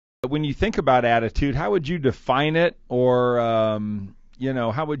when you think about attitude, how would you define it, or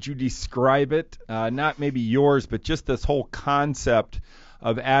how would you describe it? Not maybe yours, but just this whole concept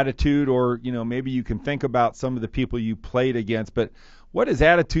of attitude, or maybe you can think about some of the people you played against. But what does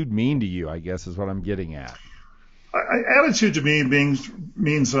attitude mean to you? I guess is what I'm getting at. Attitude to me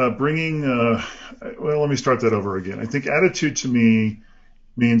means bringing. Well, let me start that over again. I think attitude to me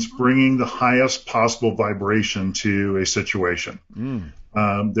means bringing the highest possible vibration to a situation.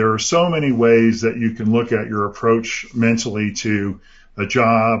 There are so many ways that you can look at your approach mentally to a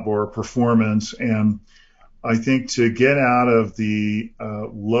job or a performance, and I think to get out of the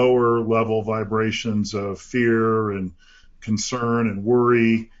lower level vibrations of fear and concern and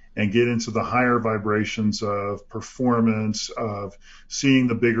worry and get into the higher vibrations of performance, of seeing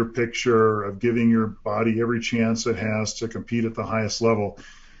the bigger picture, of giving your body every chance it has to compete at the highest level.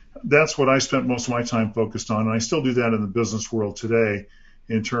 That's what I spent most of my time focused on, and I still do that in the business world today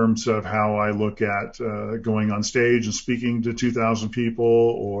in terms of how I look at going on stage and speaking to 2,000 people,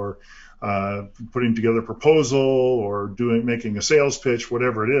 or putting together a proposal, or making a sales pitch,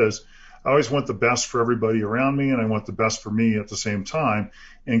 whatever it is. I always want the best for everybody around me, and I want the best for me at the same time,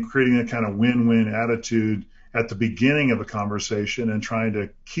 and creating a kind of win-win attitude at the beginning of a conversation and trying to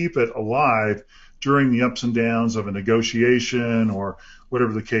keep it alive during the ups and downs of a negotiation or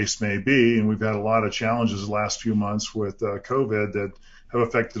whatever the case may be. And we've had a lot of challenges the last few months with COVID that have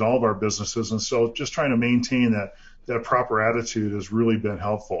affected all of our businesses. And so just trying to maintain that proper attitude has really been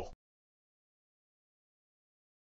helpful.